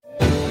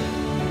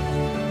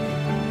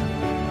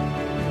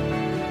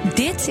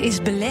Dit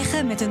is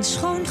Beleggen met een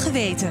schoon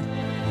geweten.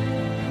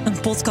 Een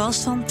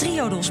podcast van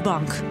Triodos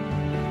Bank.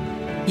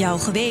 Jouw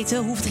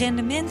geweten hoeft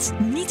rendement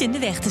niet in de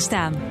weg te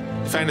staan.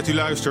 Fijn dat u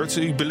luistert.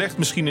 U belegt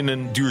misschien in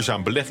een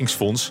duurzaam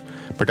beleggingsfonds,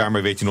 maar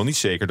daarmee weet u nog niet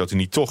zeker dat u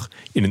niet toch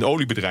in een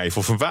oliebedrijf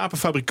of een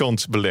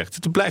wapenfabrikant belegt.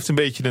 Het blijft een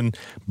beetje een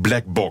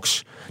black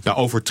box. Nou,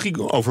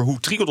 over hoe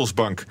Triodos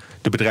Bank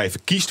de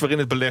bedrijven kiest waarin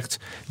het belegt,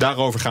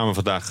 daarover gaan we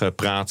vandaag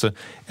praten.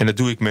 En dat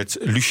doe ik met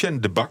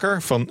Lucien de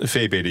Bakker van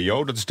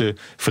VBDO. Dat is de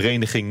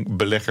Vereniging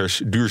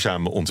Beleggers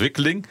Duurzame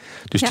Ontwikkeling.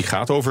 Dus die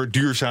gaat over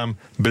duurzaam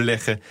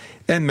beleggen.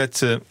 En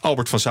met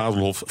Albert van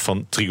Zadelhoff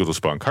van Triodos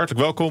Bank.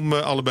 Hartelijk welkom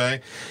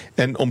allebei.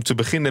 En om te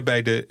beginnen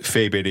bij de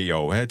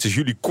VBDO. Het is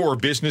jullie core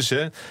business,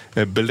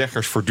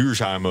 beleggers voor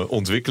duurzame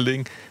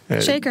ontwikkeling.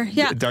 Zeker,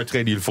 ja. Daar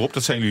treden jullie voor op,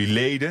 dat zijn jullie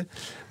leden.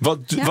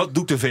 Wat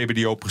doet de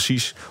VBDO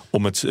precies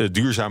om het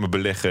duurzame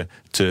beleggen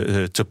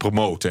te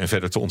promoten en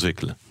verder te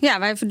ontwikkelen? Ja,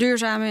 wij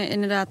verduurzamen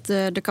inderdaad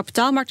de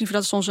kapitaalmarkt.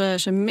 Dat is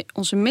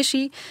onze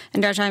missie.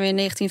 En daar zijn we in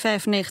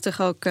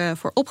 1995 ook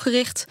voor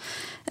opgericht.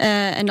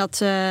 En dat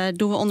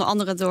doen we onder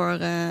andere door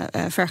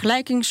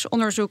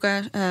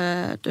vergelijkingsonderzoeken.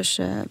 Dus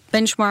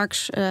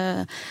benchmarks,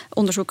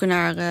 onderzoeken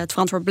naar het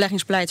verantwoord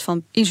beleggingsbeleid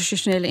van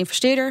institutionele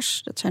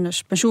investeerders. Dat zijn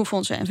dus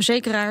pensioenfondsen en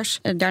verzekeraars.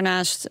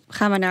 Daarnaast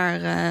gaan we naar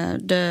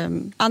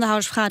de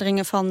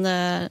aandeelhoudersvergaderingen van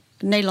de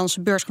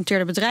Nederlandse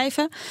beursgenoteerde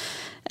bedrijven.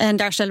 En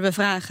daar stellen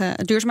we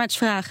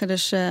duurzaamheidsvragen,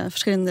 dus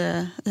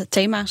verschillende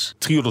thema's.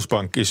 Triodos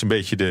Bank is een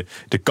beetje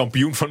de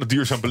kampioen van het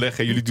duurzaam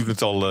beleggen. Jullie doen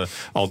het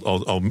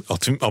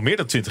al meer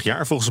dan 20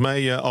 jaar volgens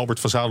mij, Albert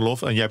van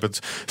Zadelhoff. En jij bent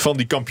van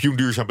die kampioen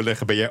duurzaam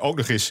beleggen, ben jij ook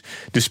nog eens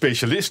de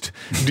specialist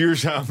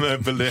duurzaam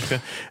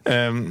beleggen.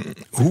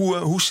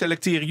 Hoe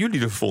selecteren jullie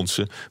de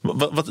fondsen?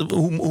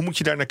 Hoe moet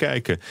je daar naar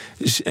kijken?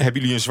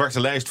 Hebben jullie een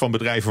zwarte lijst van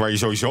bedrijven waar je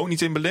sowieso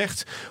niet in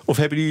belegt? Of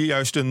hebben jullie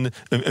juist een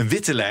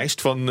witte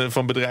lijst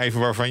van bedrijven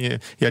waarvan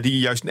die je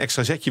juist een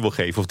extra zetje wil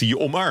geven of die je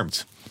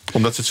omarmt,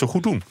 omdat ze het zo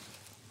goed doen?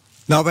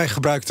 Nou, wij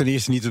gebruiken ten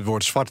eerste niet het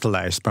woord zwarte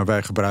lijst, maar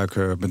wij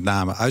gebruiken met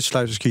name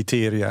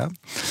uitsluitingscriteria.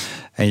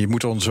 En je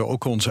moet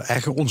onze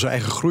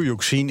eigen groei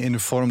ook zien in de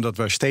vorm dat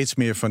wij steeds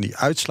meer van die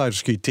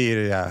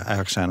uitsluitingscriteria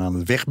eigenlijk zijn aan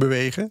het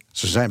wegbewegen.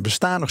 Ze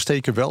bestaan nog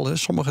steeds wel. Hè.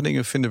 Sommige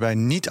dingen vinden wij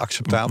niet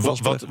acceptabel.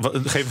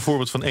 Geef een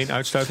voorbeeld van één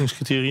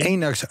uitsluitingscriterium.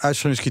 Eén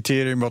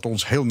uitsluitingscriterium wat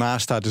ons heel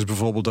naast staat is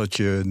bijvoorbeeld dat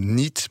je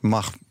niet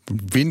mag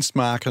winst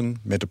maken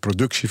met de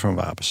productie van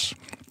wapens.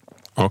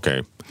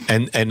 Oké.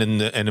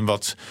 En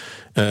wat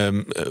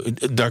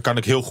daar kan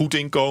ik heel goed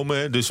in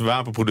komen. Dus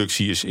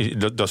wapenproductie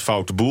dat is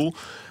foute boel.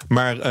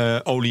 Maar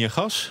olie en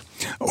gas?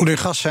 Olie en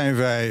gas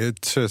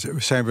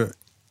zijn we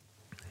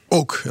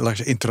ook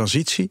in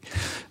transitie.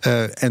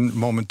 En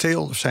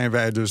momenteel zijn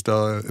wij dus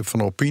van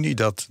de opinie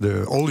dat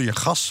de olie- en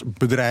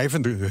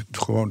gasbedrijven,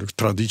 gewoon de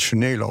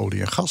traditionele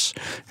olie en gas,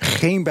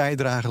 geen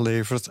bijdrage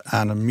levert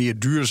aan een meer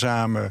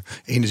duurzame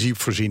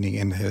energievoorziening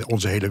in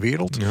onze hele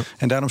wereld. Ja.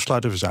 En daarom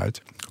sluiten we ze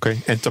uit. Oké.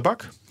 En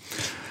tabak?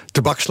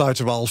 Tabak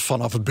sluiten we al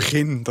vanaf het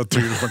begin dat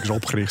Triodos Bank is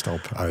opgericht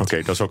uit.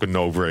 Oké, dat is ook een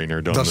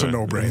no-brainer. Dat is een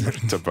no-brainer.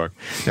 Tabak.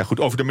 Ja, goed,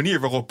 over de manier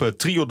waarop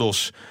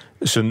Triodos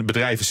zijn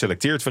bedrijven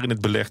selecteert waarin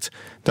het belegt,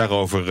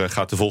 daarover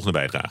gaat de volgende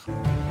bijdrage.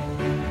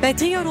 Bij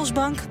Triodos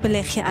Bank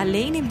beleg je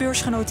alleen in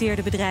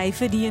beursgenoteerde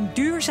bedrijven die een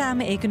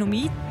duurzame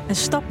economie een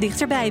stap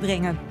dichterbij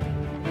brengen.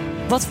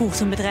 Wat voegt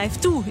een bedrijf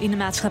toe in de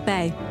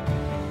maatschappij?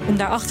 Om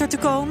daarachter te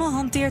komen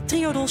hanteert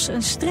Triodos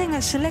een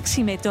strenge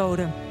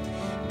selectiemethode.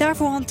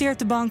 Daarvoor hanteert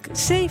de bank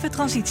 7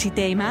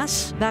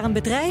 transitiethema's waar een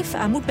bedrijf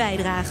aan moet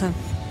bijdragen.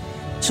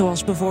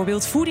 Zoals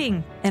bijvoorbeeld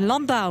voeding en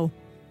landbouw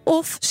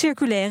of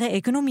circulaire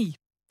economie.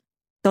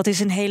 Dat is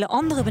een hele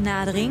andere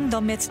benadering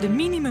dan met de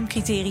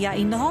minimumcriteria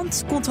in de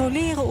hand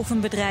controleren of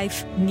een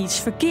bedrijf niets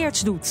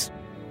verkeerds doet.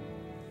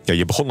 Ja,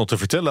 je begon al te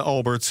vertellen,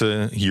 Albert,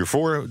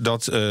 hiervoor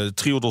dat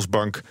Triodos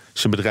Bank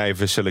zijn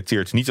bedrijven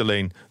selecteert niet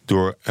alleen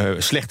door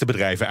slechte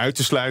bedrijven uit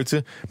te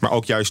sluiten, maar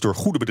ook juist door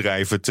goede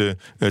bedrijven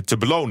te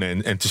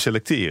belonen en te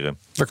selecteren.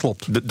 Dat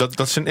klopt.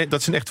 Dat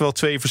zijn echt wel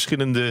 2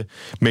 verschillende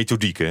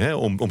methodieken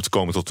om te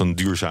komen tot een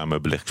duurzame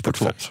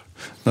beleggingsportefeuille. Dat klopt.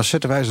 Dan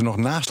zetten wij ze nog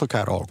naast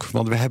elkaar ook.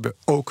 Want we hebben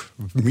ook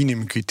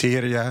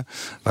minimumcriteria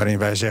waarin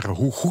wij zeggen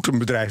hoe goed een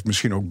bedrijf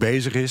misschien ook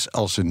bezig is.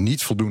 Als ze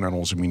niet voldoen aan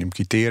onze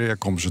minimumcriteria,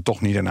 komen ze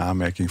toch niet in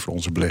aanmerking voor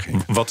onze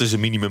belegging. Wat is een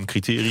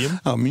minimumcriterium?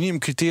 Nou, een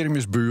minimumcriterium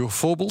is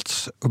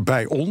bijvoorbeeld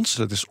bij ons,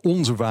 dat is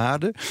onze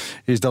waarde,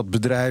 is dat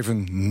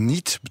bedrijven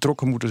niet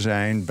betrokken moeten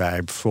zijn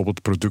bij bijvoorbeeld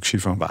de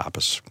productie van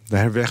wapens. Daar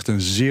hebben we echt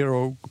een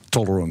zero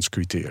tolerance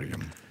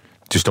criterium.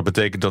 Dus dat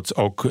betekent dat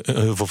ook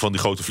heel veel van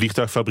die grote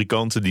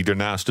vliegtuigfabrikanten die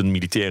daarnaast een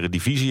militaire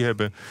divisie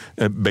hebben,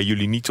 bij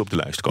jullie niet op de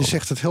lijst komen. Je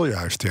zegt het heel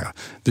juist, ja.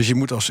 Dus je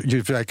moet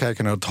wij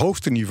kijken naar het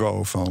hoogste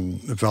niveau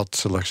van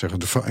wat, laat ik zeggen,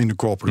 in de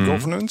corporate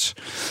governance.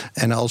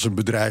 En als een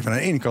bedrijf aan de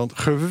ene kant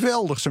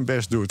geweldig zijn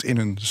best doet in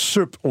een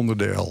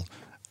subonderdeel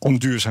om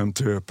duurzaam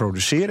te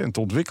produceren en te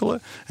ontwikkelen.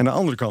 En aan de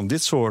andere kant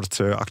dit soort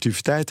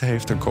activiteiten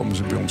heeft, dan komen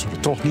ze bij ons er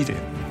toch niet in.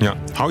 Ja.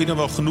 Hou je dan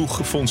wel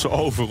genoeg fondsen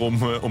over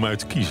om uit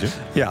te kiezen?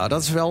 Ja,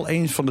 dat is wel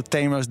een van de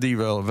thema's die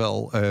we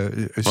wel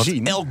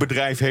zien. Elk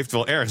bedrijf heeft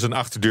wel ergens een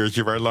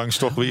achterdeurtje waar langs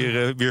toch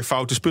weer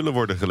foute spullen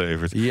worden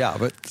geleverd. Ja,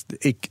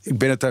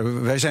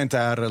 wij zijn het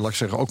daar, laat ik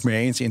zeggen, ook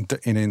mee eens.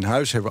 In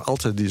huis hebben we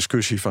altijd de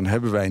discussie van,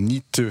 hebben wij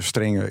niet te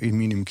strenge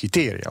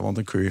minimumcriteria? Want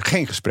dan kun je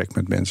geen gesprek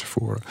met mensen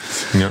voeren.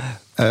 Ja.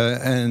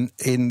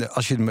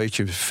 Als je een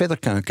beetje verder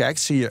kijkt,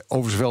 zie je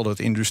overigens wel dat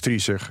de industrie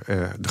zich,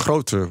 de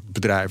grote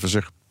bedrijven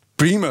zich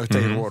prima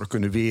tegenwoordig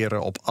kunnen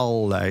weren op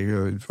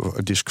allerlei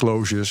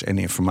disclosures en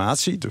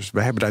informatie. Dus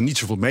we hebben daar niet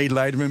zoveel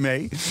medelijden meer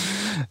mee.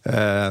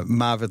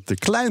 Maar de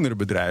kleinere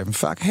bedrijven,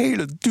 vaak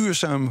hele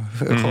duurzaam,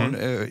 gewoon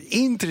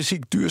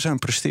intrinsiek duurzaam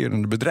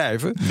presterende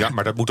bedrijven. Ja,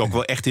 maar dat moet ook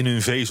wel echt in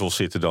hun vezels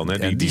zitten dan,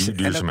 hè, die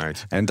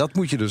duurzaamheid. En dat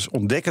moet je dus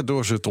ontdekken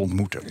door ze te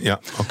ontmoeten. Ja,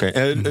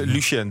 oké.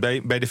 Lucien,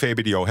 bij de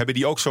VBDO, hebben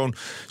die ook zo'n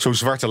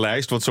zwarte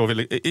lijst? Want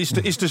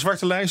is de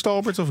zwarte lijst,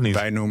 Albert, of niet?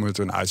 Wij noemen het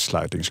een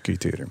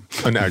uitsluitingscriterium.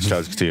 Een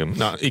uitsluitingscriterium.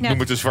 Nou, ik noem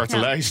het een zwarte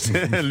lijst.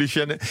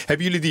 Lucien,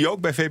 hebben jullie die ook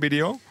bij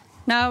VBDO?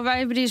 Nou, wij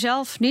hebben die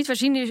zelf niet. We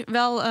zien die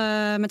wel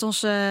met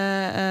onze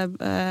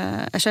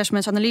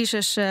assessments,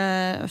 analyses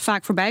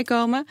vaak voorbij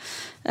komen.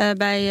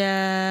 Bij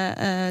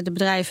de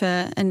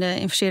bedrijven en de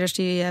investeerders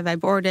die wij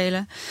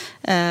beoordelen.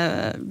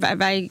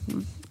 Wij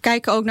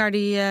kijken ook naar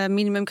die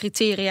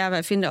minimumcriteria.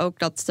 Wij vinden ook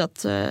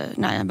dat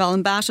wel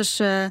een basis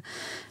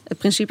het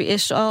principe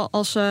is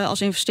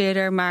als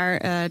investeerder, maar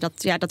dat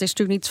is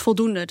natuurlijk niet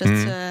voldoende.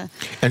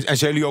 En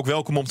zijn jullie ook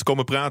welkom om te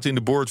komen praten in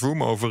de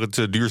boardroom over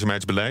het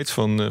duurzaamheidsbeleid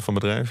van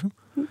bedrijven?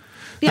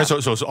 Ja,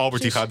 zoals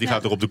Albert, die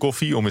gaat er op de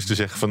koffie om eens te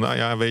zeggen van, nou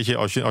ja, weet je,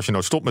 als je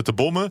nou stopt met de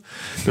bommen,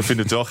 dan vind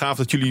ik het wel gaaf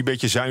dat jullie een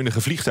beetje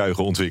zuinige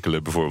vliegtuigen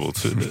ontwikkelen,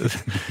 bijvoorbeeld.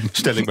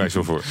 Stel ik mij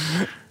zo voor.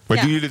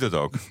 Maar doen jullie dat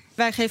ook?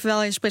 Wij geven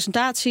wel eens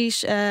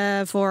presentaties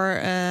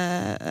voor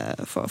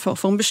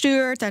een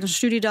bestuur tijdens een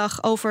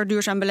studiedag over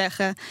duurzaam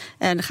beleggen.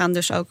 En we gaan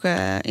dus ook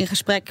in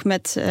gesprek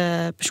met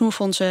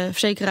pensioenfondsen,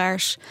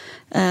 verzekeraars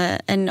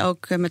en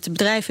ook met de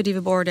bedrijven die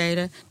we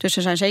beoordelen. Dus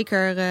we zijn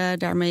zeker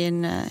daarmee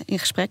in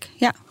gesprek.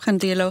 Ja, we gaan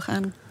de dialoog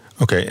aan.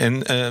 Oké,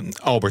 en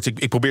Albert,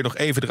 ik probeer nog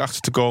even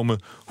erachter te komen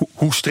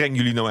hoe streng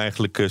jullie nou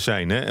eigenlijk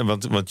zijn. Hè?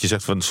 Want je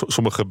zegt van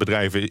sommige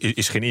bedrijven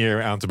is geen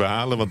eer aan te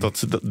behalen,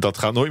 want dat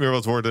gaat nooit meer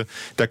wat worden.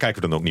 Daar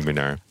kijken we dan ook niet meer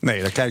naar.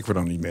 Nee, daar kijken we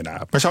dan niet meer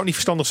naar. Maar zou het niet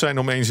verstandig zijn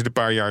om eens in een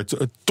paar jaar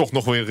toch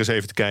nog weer eens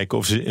even te kijken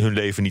of ze hun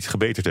leven niet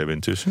gebeterd hebben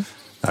intussen?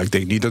 Nou, ik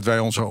denk niet dat wij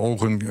onze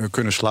ogen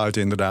kunnen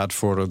sluiten inderdaad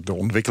voor de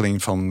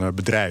ontwikkeling van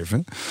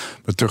bedrijven.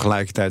 Maar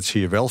tegelijkertijd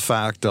zie je wel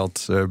vaak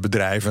dat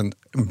bedrijven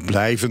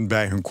blijven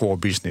bij hun core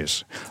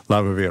business.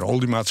 Laten we weer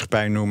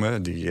oliemaatschappij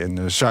noemen, die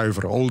in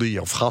zuivere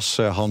olie of gas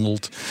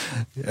handelt.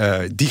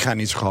 Die gaan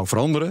niet zo gauw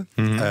veranderen.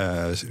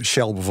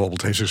 Shell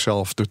bijvoorbeeld heeft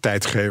zichzelf de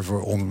tijd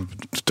gegeven om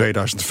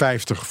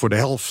 2050 voor de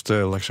helft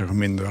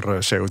minder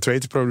CO2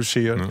 te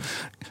produceren.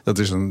 Dat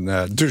is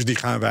dus die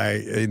gaan wij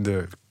in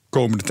de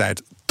komende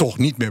tijd toch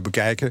niet meer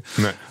bekijken,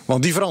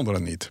 want die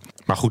veranderen niet.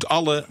 Maar goed,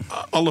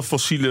 alle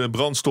fossiele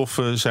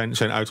brandstoffen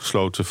zijn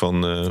uitgesloten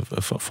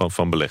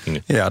van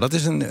beleggingen. Ja, dat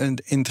is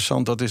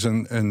interessant. Dat is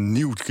een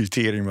nieuw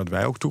criterium wat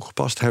wij ook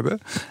toegepast hebben.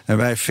 En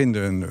wij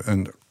vinden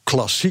een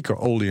klassieke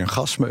olie- en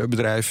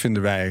gasbedrijf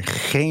vinden wij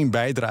geen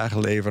bijdrage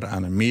leveren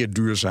aan een meer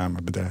duurzame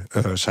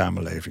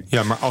samenleving.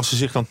 Ja, maar als ze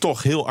zich dan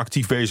toch heel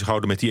actief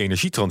bezighouden met die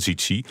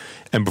energietransitie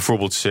en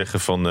bijvoorbeeld zeggen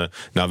van,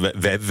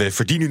 we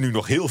verdienen nu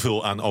nog heel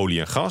veel aan olie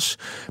en gas,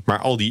 maar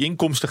al die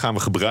inkomsten gaan we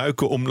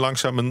gebruiken om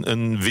langzaam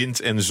een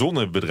wind- en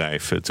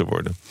zonnebedrijf te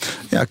worden.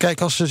 Ja,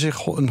 kijk, als ze zich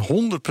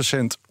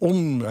 100%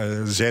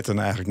 omzetten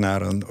eigenlijk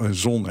naar een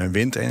zon- en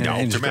wind. Ja,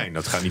 op termijn.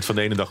 Dat gaat niet van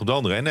de ene dag op de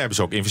andere. En daar hebben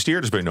ze ook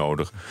investeerders bij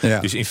nodig. Ja.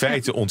 Dus in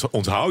feite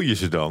onthoud je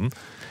ze dan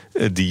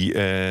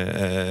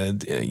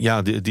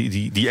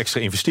die extra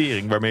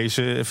investering waarmee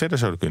ze verder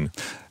zouden kunnen.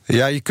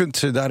 Ja, je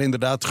kunt daar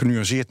inderdaad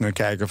genuanceerd naar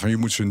kijken. Van je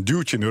moet ze een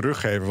duwtje in de rug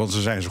geven, want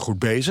ze zijn zo goed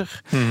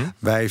bezig.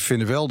 Wij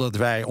vinden wel dat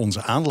wij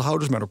onze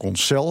aandeelhouders, maar ook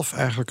onszelf,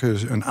 eigenlijk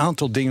een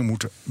aantal dingen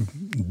moeten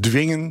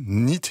dwingen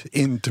niet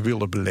in te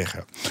willen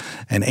beleggen.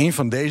 En een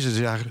van deze is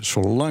eigenlijk,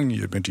 zolang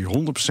je met die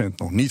 100%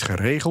 nog niet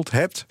geregeld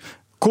hebt,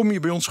 kom je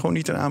bij ons gewoon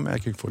niet in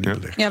aanmerking voor die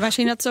belegging. Ja, wij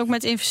zien dat ook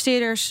met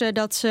investeerders,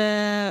 dat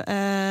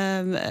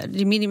ze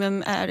die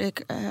minimum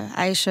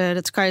eisen,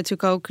 dat kan je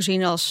natuurlijk ook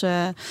zien als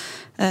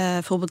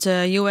bijvoorbeeld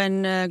de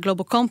UN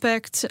Global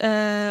Compact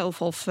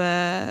of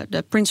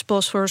de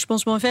Principles for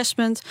Responsible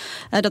Investment.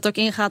 Dat ook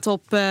ingaat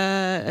op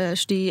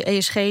die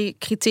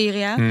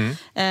ESG-criteria.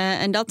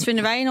 En dat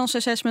vinden wij in ons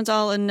assessment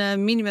al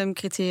een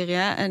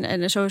minimumcriteria.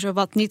 En sowieso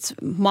wat niet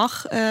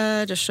mag,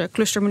 dus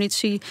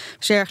clustermunitie,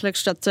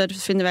 dergelijks, dat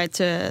vinden wij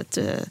te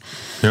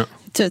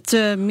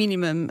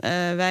minimum.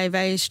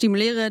 Wij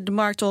stimuleren de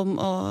markt om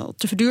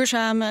te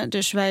verduurzamen.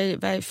 Dus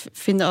wij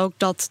vinden ook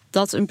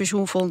dat een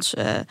pensioenfonds,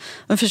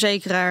 een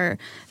verzekeraar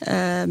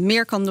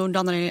meer kan doen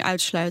dan alleen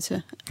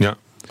uitsluiten. Ja.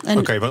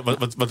 Oké,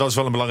 want dat is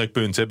wel een belangrijk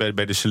punt, hè,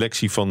 bij de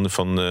selectie van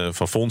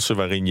fondsen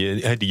waarin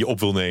die je op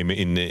wil nemen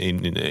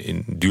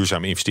in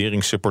duurzame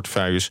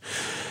investeringsportefeuilles.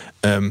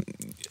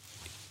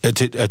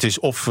 Het is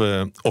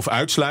of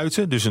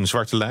uitsluiten, dus een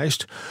zwarte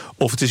lijst,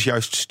 of het is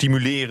juist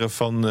stimuleren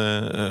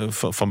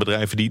van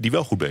bedrijven die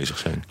wel goed bezig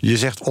zijn. Je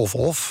zegt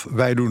of.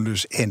 Wij doen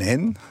dus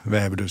en. Wij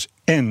hebben dus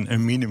en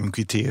een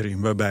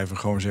minimumcriterium waarbij we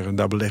gewoon zeggen,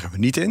 daar beleggen we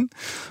niet in.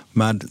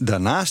 Maar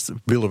daarnaast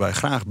willen wij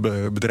graag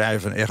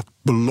bedrijven echt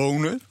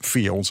belonen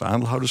via ons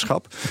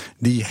aandeelhouderschap,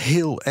 die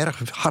heel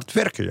erg hard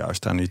werken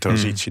juist aan die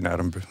transitie naar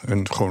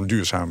een gewoon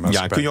duurzame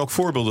maatschappij. Ja, kun je ook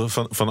voorbeelden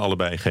van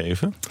allebei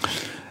geven?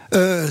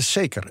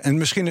 Zeker. En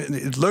misschien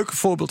het leuke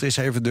voorbeeld is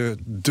even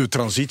de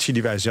transitie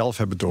die wij zelf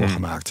hebben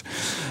doorgemaakt.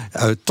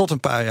 Tot een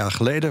paar jaar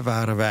geleden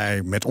waren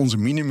wij met onze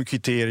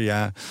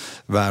minimumcriteria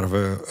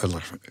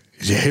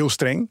heel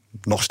streng.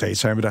 Nog steeds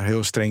zijn we daar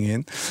heel streng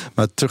in.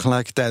 Maar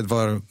tegelijkertijd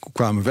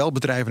kwamen wel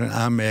bedrijven in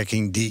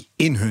aanmerking die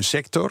in hun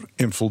sector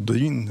en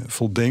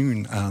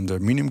voldoen aan de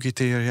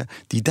minimumcriteria,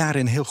 die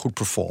daarin heel goed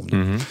performden.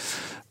 Mm-hmm.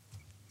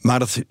 Maar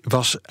dat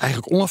was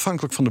eigenlijk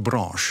onafhankelijk van de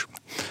branche.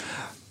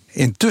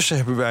 Intussen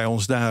hebben wij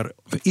ons daar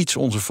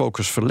onze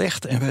focus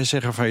verlegd. En wij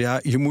zeggen van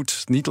je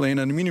moet niet alleen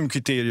aan de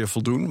minimumcriteria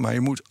voldoen, maar je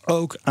moet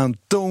ook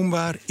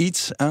aantoonbaar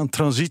iets aan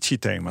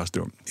transitiethema's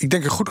doen. Ik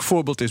denk een goed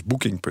voorbeeld is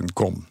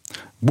Booking.com.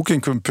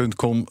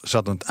 Booking.com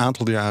zat een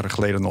aantal jaren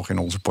geleden nog in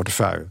onze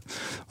portefeuille.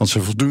 Want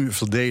ze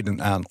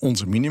voldeden aan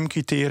onze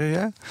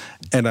minimumcriteria.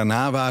 En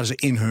daarna waren ze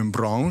in hun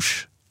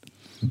branche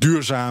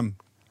duurzaam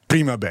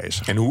prima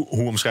bezig. En hoe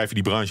omschrijf je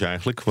die branche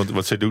eigenlijk? Want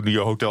wat zij doen, die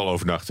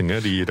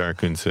hotelovernachtingen die je daar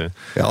kunt...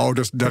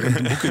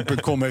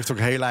 Booking.com heeft ook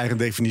heel eigen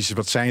definities.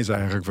 Wat zijn ze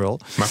eigenlijk wel?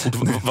 Maar goed,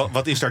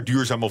 wat is daar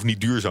duurzaam of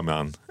niet duurzaam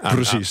aan?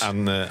 Precies.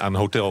 Aan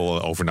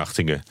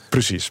hotelovernachtingen.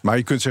 Precies. Maar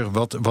je kunt zeggen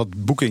wat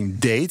Booking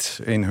deed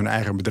in hun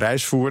eigen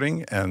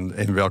bedrijfsvoering en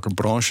in welke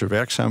branche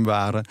werkzaam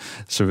waren.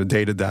 Ze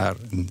deden daar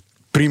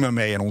prima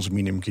mee aan onze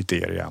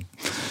minimumcriteria.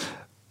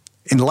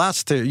 In de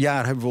laatste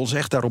jaar hebben we ons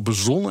echt daarop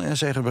bezonnen en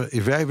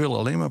zeggen wij willen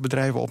alleen maar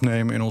bedrijven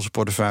opnemen in onze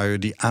portefeuille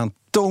die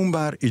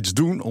aantoonbaar iets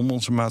doen om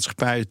onze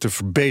maatschappij te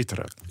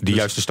verbeteren. Die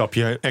juist een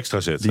stapje extra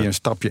zetten. Die een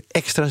stapje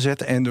extra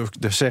zetten en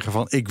dus zeggen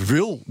van ik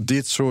wil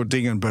dit soort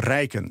dingen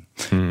bereiken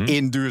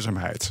in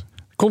duurzaamheid.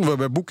 Konden we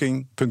bij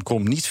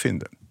Booking.com niet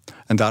vinden.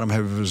 En daarom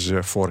hebben we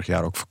ze vorig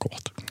jaar ook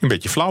verkocht. Een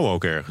beetje flauw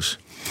ook ergens.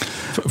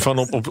 Van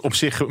op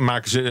zich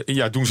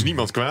doen ze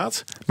niemand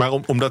kwaad. Maar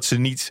omdat ze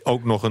niet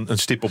ook nog een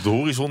stip op de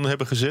horizon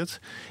hebben gezet.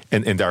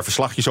 En daar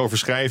verslagjes over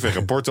schrijven en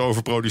rapporten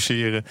over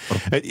produceren.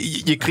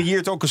 Je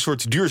creëert ook een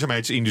soort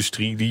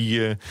duurzaamheidsindustrie.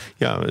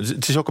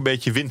 Het is ook een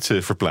beetje wind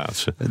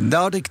verplaatsen.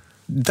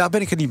 Daar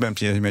ben ik het niet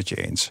met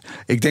je eens.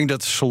 Ik denk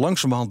dat zo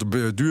langzamerhand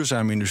de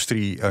duurzame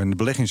industrie en de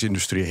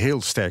beleggingsindustrie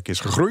heel sterk is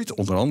gegroeid.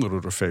 Onder andere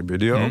door de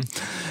VBDO.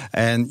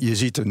 En je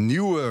ziet een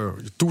nieuwe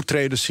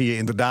toetreders, zie je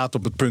inderdaad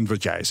op het punt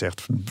wat jij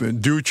zegt.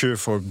 Een duwtje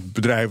voor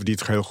bedrijven die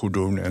het heel goed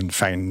doen en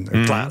fijn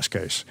klaar is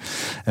Kees.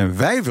 En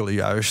wij willen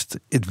juist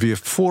het weer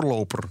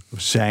voorloper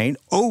zijn,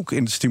 ook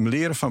in het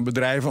stimuleren van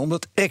bedrijven om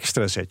dat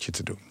extra zetje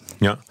te doen.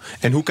 Ja.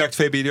 En hoe kijkt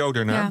VBDO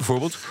daarnaar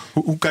bijvoorbeeld?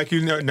 Hoe kijken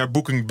jullie naar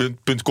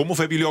Booking.com? Of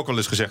hebben jullie ook wel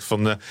eens gezegd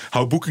van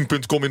hou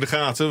Booking.com in de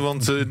gaten,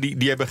 want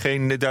die hebben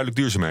geen duidelijk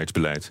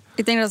duurzaamheidsbeleid?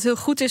 Ik denk dat het heel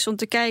goed is om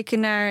te kijken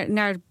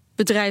naar het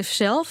bedrijf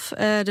zelf.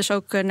 Dus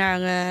ook naar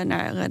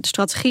de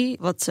strategie.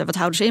 Wat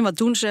houden ze in? Wat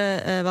doen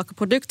ze? Welke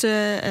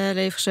producten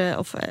leveren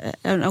ze?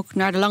 En ook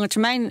naar de lange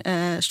termijn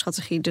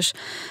strategie. Dus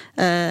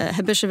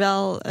hebben ze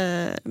wel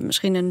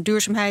misschien een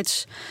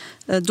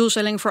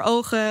duurzaamheidsdoelstelling voor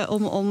ogen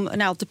om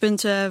op de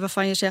punten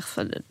waarvan je zegt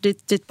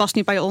dit past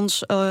niet bij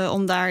ons,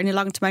 om daar in de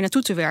lange termijn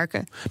naartoe te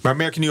werken. Maar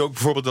merk je nu ook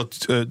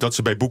bijvoorbeeld dat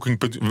ze bij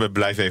Booking.com, we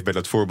blijven even bij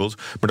dat voorbeeld,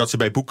 maar dat ze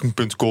bij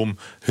Booking.com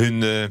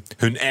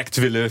hun act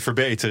willen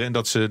verbeteren en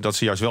dat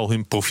ze juist wel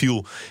hun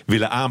profiel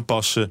willen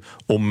aanpassen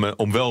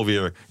om wel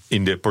weer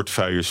in de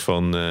portefeuilles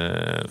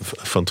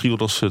van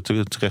Triodos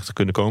terecht te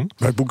kunnen komen?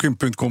 Bij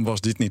Booking.com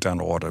was dit niet aan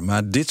de orde.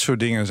 Maar dit soort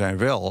dingen zijn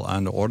wel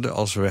aan de orde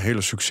als we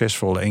hele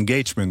succesvolle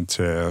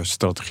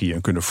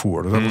engagement-strategieën kunnen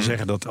voeren. Dat wil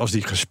zeggen dat als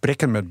die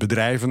gesprekken met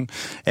bedrijven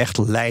echt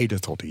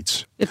leiden tot iets.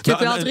 Je hebt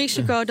natuurlijk wel het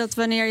risico dat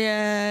wanneer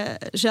je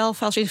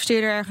zelf als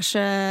investeerder ergens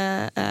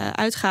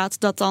uitgaat,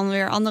 dat dan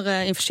weer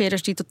andere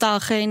investeerders die totaal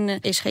geen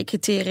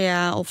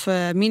ESG-criteria of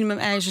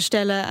minimumeisen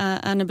stellen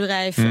aan een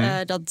bedrijf,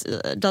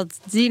 dat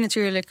die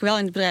natuurlijk wel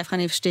in het bedrijf gaan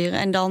investeren.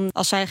 En dan,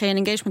 als zij geen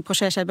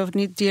engagementproces hebben of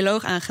niet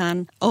dialoog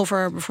aangaan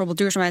over bijvoorbeeld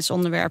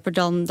duurzaamheidsonderwerpen,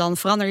 dan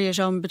verander je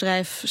zo'n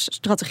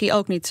bedrijfsstrategie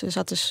ook niet. Dus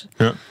dat is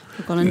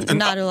ook wel een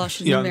nadeel als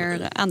je niet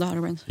meer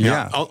aandeelhouder bent.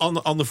 Ja,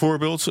 ander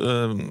voorbeeld.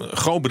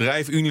 Groot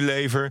bedrijf,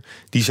 Unilever,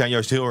 die zijn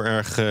juist heel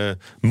erg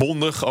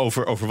mondig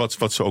over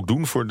wat ze ook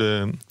doen voor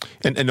de.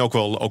 En ook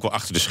wel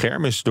achter de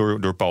schermen is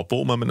door Paul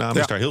Polman met name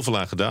is daar heel veel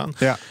aan gedaan.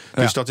 Ja.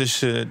 Dus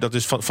dat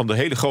is van de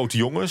hele grote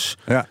jongens.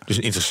 Ja. Dus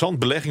een interessant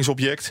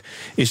beleggingsobject.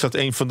 Is dat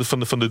een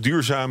van de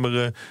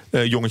duurzamere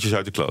jongetjes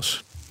uit de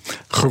klas?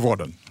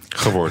 Geworden.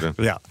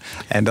 Ja,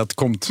 en dat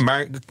komt.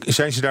 Maar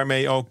zijn ze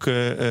daarmee ook,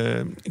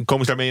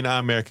 komen ze daarmee in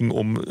aanmerking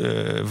om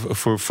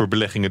voor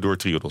beleggingen door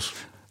Triodos?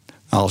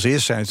 Als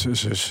eerst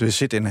ze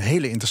zitten in een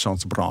hele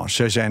interessante branche.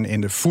 Zij zijn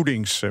in de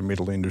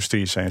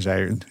voedingsmiddelenindustrie zijn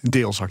zij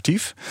deels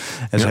actief.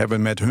 En ze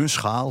hebben met hun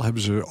schaal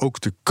hebben ze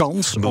ook de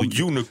kans...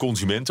 Miljoenen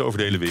consumenten over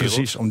de hele wereld.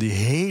 Precies, om die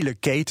hele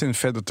keten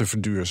verder te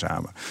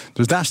verduurzamen.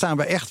 Dus daar staan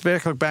we echt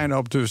werkelijk bijna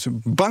op de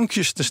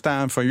bankjes te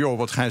staan van... joh,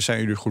 wat zijn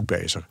jullie goed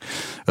bezig.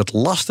 Het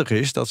lastige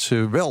is dat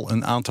ze wel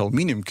een aantal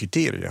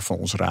minimumcriteria van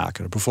ons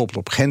raken. Bijvoorbeeld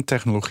op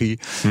gentechnologie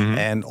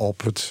en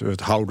op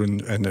het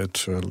houden en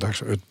het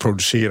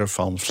produceren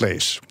van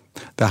vlees.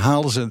 Daar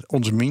halen ze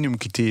onze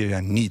minimumcriteria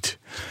niet.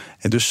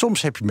 En dus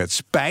soms heb je met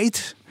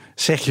spijt...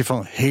 zeg je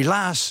van,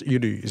 helaas,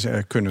 jullie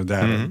kunnen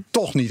daar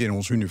toch niet in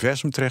ons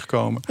universum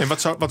terechtkomen. En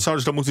wat zouden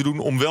ze dan moeten doen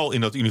om wel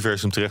in dat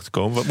universum terecht te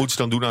komen? Wat moeten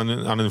ze dan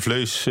doen aan een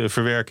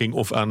vleesverwerking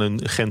of aan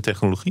een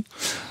gentechnologie?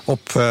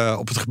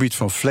 Op het gebied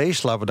van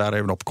vlees, laten we daar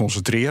even op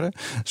concentreren.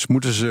 Dus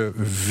moeten ze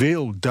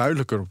veel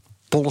duidelijker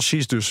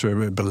policies, dus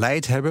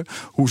beleid hebben,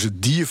 hoe ze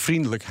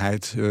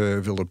diervriendelijkheid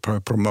willen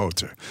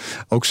promoten.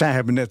 Ook zij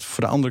hebben net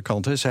voor de andere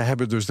kant, zij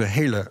hebben dus de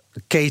hele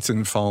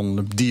keten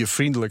van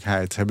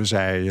diervriendelijkheid hebben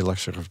zij, laat ik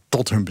zeggen,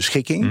 tot hun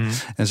beschikking.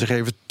 En ze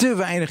geven te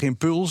weinig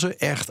impulsen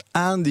echt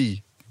aan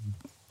die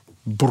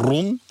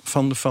bron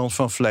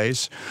van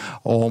vlees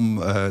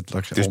om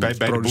dus bij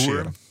te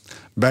produceren. De boer?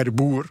 Bij de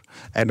boer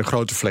en de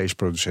grote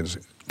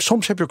vleesproducenten.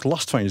 Soms heb je ook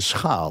last van je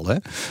schaal. Hè?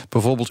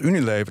 Bijvoorbeeld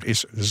Unilever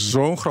is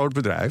zo'n groot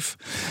bedrijf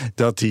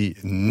dat die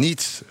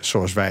niet,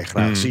 zoals wij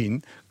graag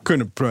zien,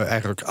 kunnen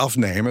eigenlijk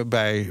afnemen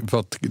bij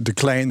wat de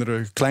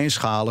kleinere,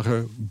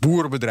 kleinschalige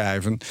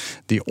boerenbedrijven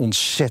die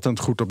ontzettend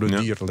goed op de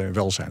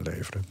dierenwelzijn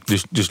leveren.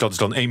 Dus dat is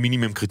dan één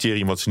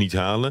minimumcriterium wat ze niet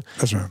halen.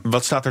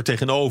 Wat staat er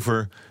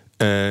tegenover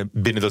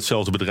binnen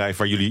datzelfde bedrijf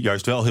waar jullie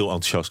juist wel heel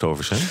enthousiast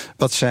over zijn?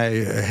 Wat zij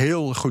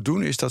heel goed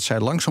doen is dat zij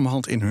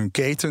langzamerhand in hun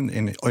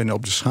keten en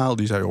op de schaal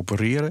die zij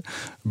opereren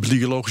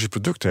biologische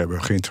producten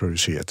hebben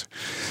geïntroduceerd.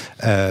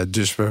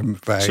 Dus ze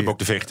hebben ook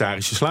de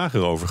vegetarische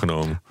slager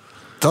overgenomen.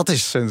 Dat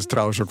is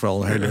trouwens ook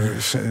wel een hele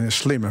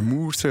slimme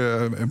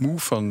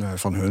move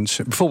van hun.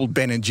 Bijvoorbeeld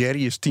Ben &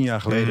 Jerry is 10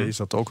 jaar geleden is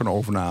dat ook een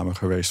overname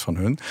geweest van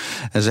hun.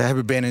 En zij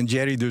hebben Ben &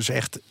 Jerry dus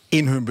echt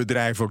in hun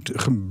bedrijf ook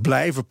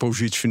blijven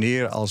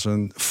positioneren als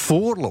een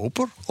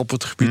voorloper op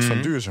het gebied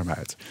van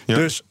duurzaamheid. Ja.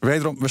 Dus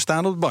wederom, we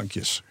staan op de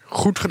bankjes.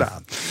 Goed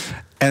gedaan.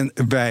 En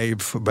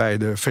bij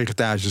de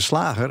vegetarische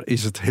slager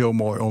is het heel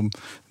mooi om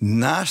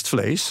naast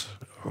vlees,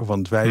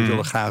 want wij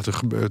willen graag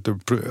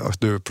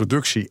de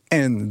productie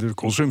en de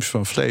consumptie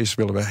van vlees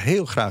willen we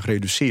heel graag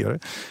reduceren.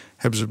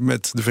 Hebben ze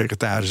met de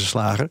vegetarische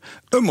slager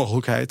een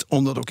mogelijkheid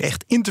om dat ook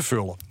echt in te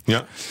vullen.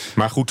 Ja,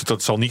 maar goed,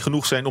 dat zal niet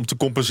genoeg zijn om te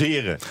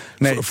compenseren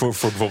voor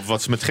bijvoorbeeld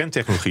wat ze met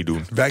gentechnologie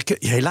doen.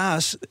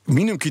 Helaas,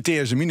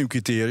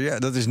 minimumcriteria,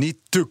 dat is niet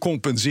te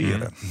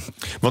compenseren.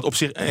 Want op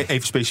zich,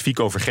 even specifiek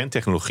over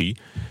gentechnologie.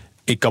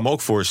 Ik kan me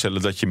ook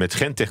voorstellen dat je met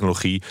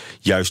gentechnologie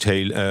juist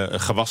heel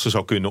gewassen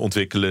zou kunnen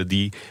ontwikkelen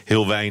die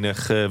heel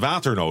weinig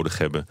water nodig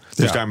hebben.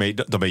 Dus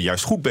dan ben je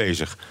juist goed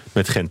bezig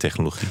met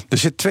gentechnologie. Er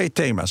zitten 2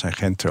 thema's aan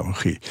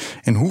gentechnologie.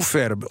 In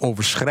hoeverre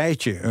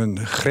overschrijd je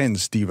een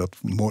grens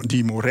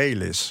die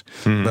moreel is,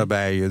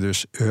 waarbij je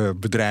dus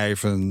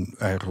bedrijven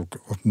eigenlijk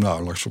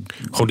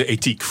gewoon de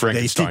ethiek,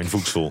 Frankenstein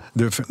voedsel.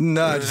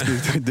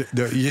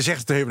 Je zegt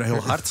het even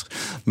heel hard,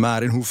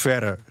 maar in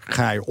hoeverre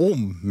ga je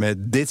om met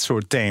dit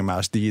soort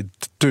thema's die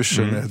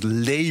tussen het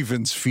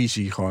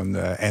levensvisie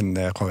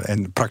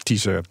en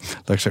praktische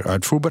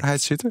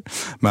uitvoerbaarheid zitten.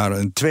 Maar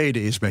een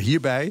tweede is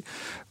hierbij.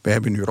 We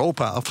hebben in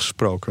Europa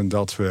afgesproken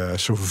dat we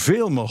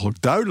zoveel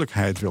mogelijk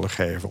duidelijkheid willen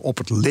geven op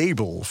het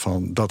label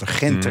van dat er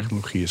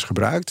gentechnologie is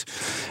gebruikt.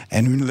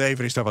 En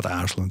Unilever is daar wat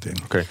aarzelend in.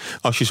 Okay.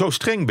 Als je zo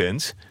streng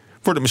bent,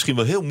 wordt het misschien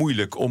wel heel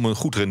moeilijk om een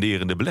goed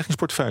renderende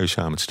beleggingsportefeuille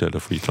samen te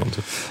stellen voor je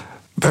klanten.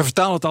 Wij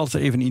vertalen het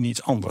altijd even in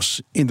iets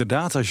anders.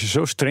 Inderdaad, als je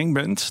zo streng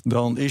bent,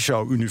 dan is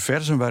jouw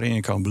universum waarin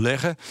je kan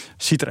beleggen,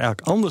 ziet er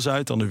eigenlijk anders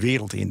uit dan de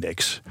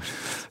wereldindex.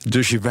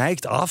 Dus je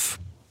wijkt af,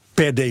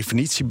 per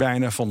definitie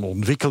bijna, van de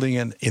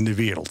ontwikkelingen in de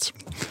wereld.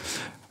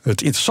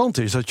 Het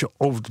interessante is dat je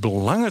over de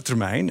lange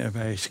termijn, en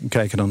wij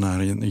kijken dan naar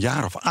een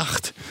jaar of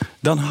 8...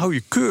 dan hou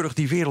je keurig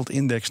die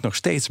wereldindex nog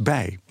steeds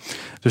bij.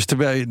 Dus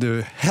terwijl je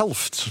de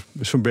helft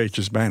zo'n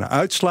beetje bijna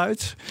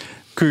uitsluit,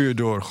 kun je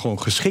door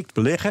gewoon geschikt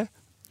beleggen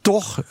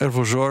toch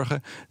ervoor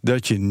zorgen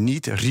dat je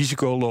niet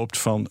risico loopt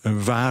van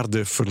een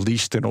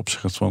waardeverlies ten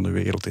opzichte van de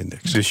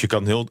wereldindex. Dus je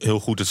kan heel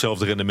goed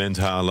hetzelfde rendement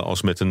halen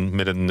als met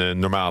een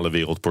normale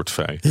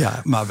wereldportefeuille.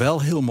 Ja, maar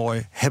wel heel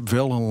mooi, heb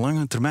wel een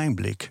lange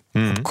termijnblik.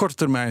 Op korte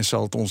termijn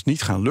zal het ons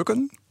niet gaan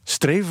lukken.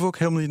 Streven we ook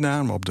helemaal niet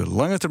naar, maar op de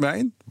lange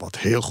termijn, wat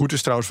heel goed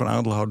is trouwens van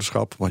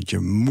aandeelhouderschap, want je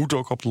moet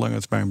ook op de lange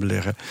termijn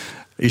beleggen,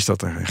 is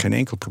dat er geen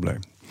enkel probleem.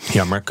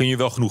 Ja, maar kun je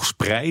wel genoeg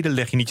spreiden?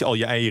 Leg je niet al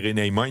je eieren in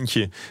één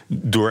mandje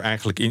door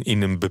eigenlijk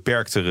in een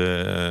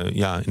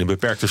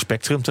beperkter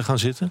spectrum te gaan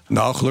zitten?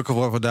 Nou, gelukkig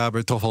worden we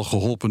daarbij toch wel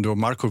geholpen door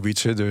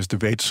Markowitz, dus de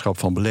wetenschap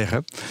van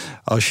beleggen.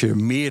 Als je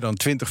meer dan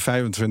 20,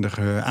 25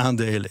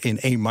 aandelen in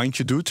één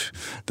mandje doet,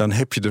 dan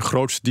heb je de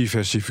grootste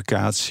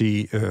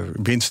diversificatie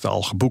winsten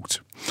al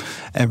geboekt.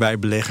 En wij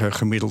beleggen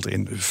gemiddeld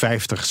in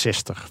 50,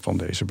 60 van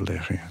deze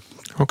beleggingen.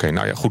 Oké,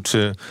 nou ja, goed.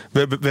 We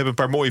hebben een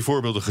paar mooie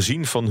voorbeelden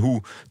gezien van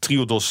hoe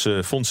Triodos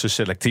fondsen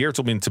selecteert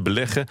om in te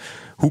beleggen.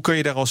 Hoe kun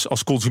je daar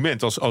als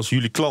consument, als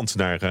jullie klant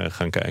naar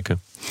gaan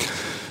kijken?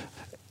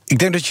 Ik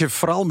denk dat je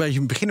vooral een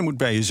beetje beginnen moet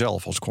bij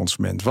jezelf als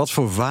consument. Wat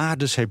voor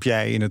waardes heb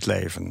jij in het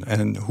leven?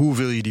 En hoe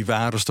wil je die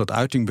waardes tot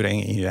uiting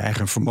brengen in je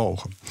eigen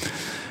vermogen?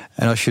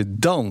 En als je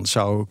dan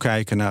zou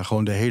kijken naar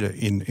gewoon de hele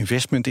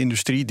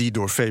investmentindustrie, die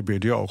door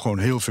VBDO gewoon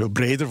heel veel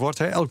breder wordt.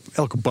 Hè.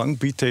 Elke bank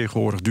biedt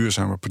tegenwoordig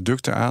duurzame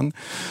producten aan.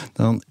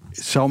 Dan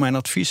zou mijn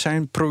advies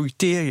zijn,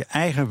 projecteer je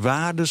eigen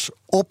waardes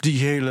op die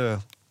hele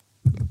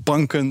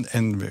banken-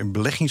 en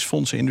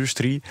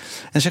beleggingsfondsenindustrie.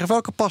 En zeg,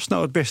 welke past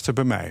nou het beste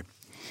bij mij?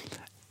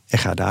 En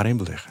ga daarin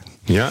beleggen.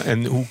 Ja,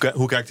 en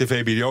hoe kijkt de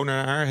VBDO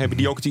naar haar? Hebben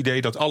die ook het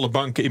idee dat alle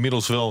banken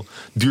inmiddels wel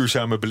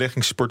duurzame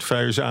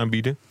beleggingsportefeuilles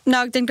aanbieden?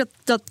 Nou, ik denk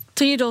dat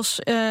Triodos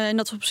in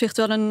dat opzicht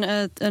wel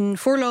een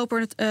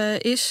voorloper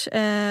is.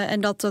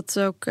 En dat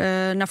ook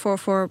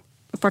voor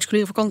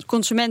particuliere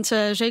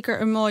consumenten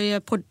zeker een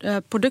mooie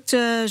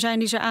producten zijn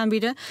die ze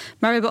aanbieden.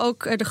 Maar we hebben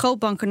ook de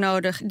grootbanken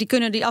nodig. Die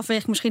kunnen die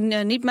afweging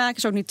misschien niet maken.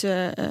 Is ook niet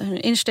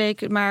hun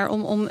insteek. Maar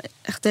om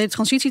echt de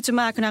transitie te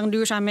maken naar een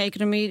duurzame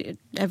economie,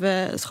 hebben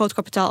we het groot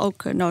kapitaal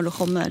ook nodig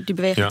om die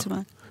beweging te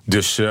maken.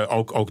 Dus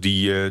ook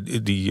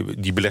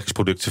die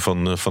beleggingsproducten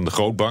van de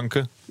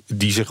grootbanken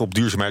die zich op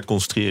duurzaamheid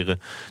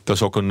concentreren, dat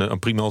is ook een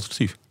prima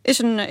alternatief. Is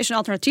een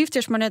alternatief. Het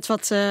is maar net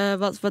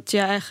wat je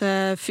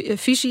eigen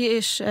visie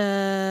is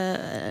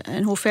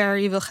en hoe ver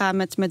je wil gaan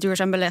met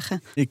duurzaam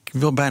beleggen. Ik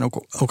wil bijna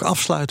ook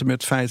afsluiten met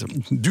het feit,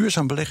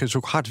 duurzaam beleggen is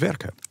ook hard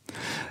werken.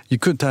 Je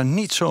kunt daar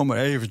niet zomaar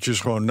eventjes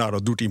gewoon, nou,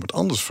 dat doet iemand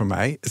anders voor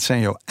mij. Het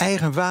zijn jouw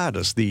eigen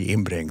waardes die je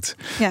inbrengt.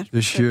 Ja,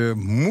 dus je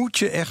moet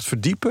je echt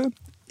verdiepen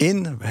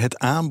in het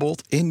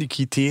aanbod, in de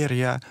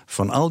criteria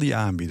van al die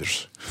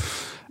aanbieders.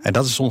 En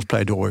dat is ons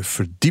pleidooi.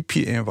 Verdiep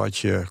je in wat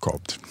je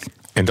koopt.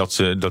 En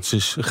dat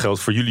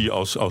geldt voor jullie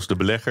als de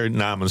belegger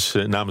namens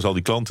al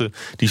die klanten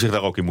die zich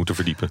daar ook in moeten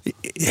verdiepen.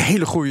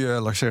 Hele goede,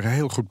 laat ik zeggen,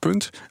 heel goed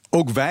punt.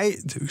 Ook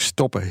wij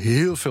stoppen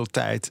heel veel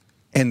tijd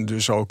en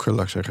dus ook,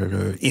 laat ik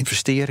zeggen,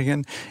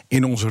 investeringen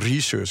in onze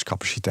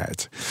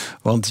researchcapaciteit.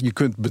 Want je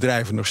kunt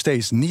bedrijven nog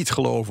steeds niet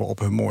geloven op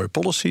hun mooie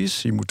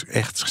policies. Je moet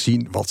echt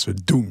zien wat ze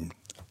doen.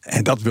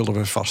 En dat willen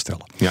we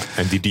vaststellen. Ja,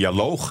 en die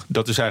dialoog,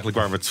 dat is eigenlijk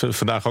waar we het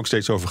vandaag ook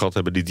steeds over gehad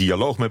hebben. Die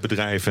dialoog met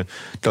bedrijven,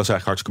 dat is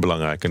eigenlijk hartstikke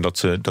belangrijk. En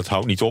dat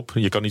houdt niet op.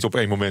 Je kan niet op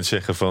één moment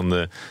zeggen van,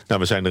 nou,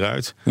 we zijn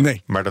eruit.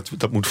 Nee. Maar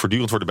dat moet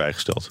voortdurend worden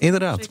bijgesteld.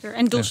 Inderdaad. Zeker.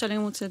 En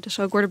doelstellingen moeten dus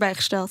ook worden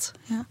bijgesteld.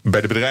 Ja.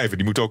 Bij de bedrijven,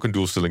 die moeten ook hun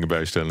doelstellingen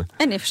bijstellen.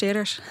 En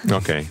investeerders.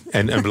 Oké.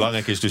 En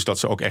belangrijk is dus dat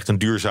ze ook echt een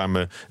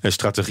duurzame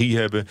strategie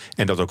hebben.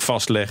 En dat ook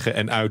vastleggen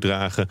en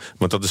uitdragen.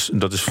 Want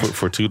dat is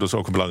voor Triodos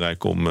ook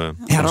belangrijk om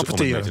het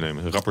mee te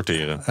nemen.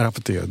 Rapporteren.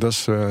 Dat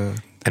is,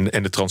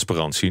 en de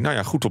transparantie. Nou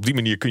ja, goed, op die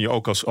manier kun je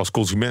ook als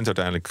consument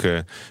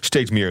uiteindelijk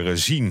steeds meer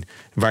zien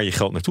waar je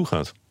geld naartoe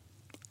gaat.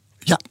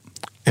 Ja.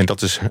 En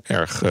dat is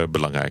erg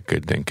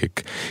belangrijk, denk ik.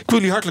 Ik wil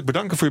jullie hartelijk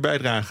bedanken voor je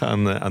bijdrage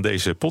aan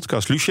deze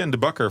podcast. Lucien de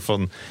Bakker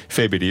van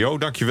VBDO,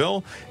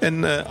 dankjewel.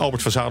 En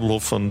Albert van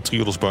Zadelhoff van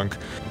Triodos Bank,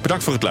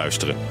 bedankt voor het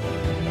luisteren.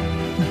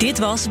 Dit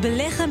was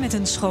Beleggen met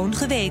een schoon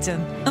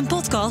geweten. Een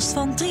podcast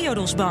van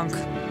Triodos Bank.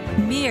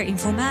 Meer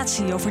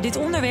informatie over dit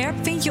onderwerp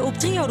vind je op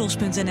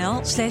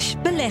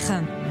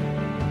triodos.nl/beleggen.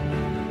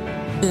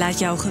 Laat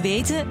jouw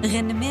geweten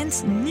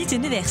rendement niet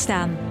in de weg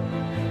staan.